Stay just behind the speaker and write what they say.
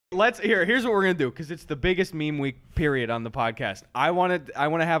Here's what we're gonna do, because it's the biggest meme week period on the podcast. I want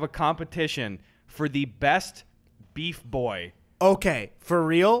to have a competition for the best beef boy. Okay, for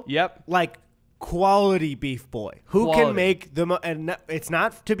real? Yep. Like quality beef boy. Who can make and it's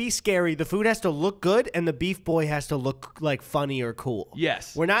not to be scary. The food has to look good, and the beef boy has to look like funny or cool.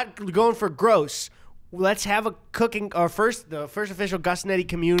 Yes. We're not going for gross. Let's have a the first official Gus and Eddy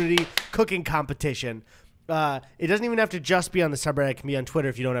community cooking competition. It doesn't even have to just be on the subreddit. It can be on Twitter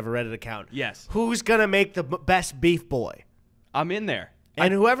if you don't have a Reddit account. Yes. Who's going to make the best beef boy? I'm in there.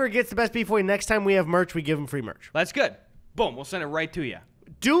 And whoever gets the best beef boy, next time we have merch, we give them free merch. That's good. Boom. We'll send it right to you.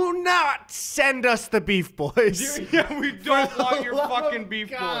 Do not send us the beef boys. Yeah, we don't want your fucking beef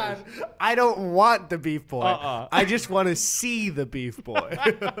boys. I don't want the beef boy. I just want to see the beef boy.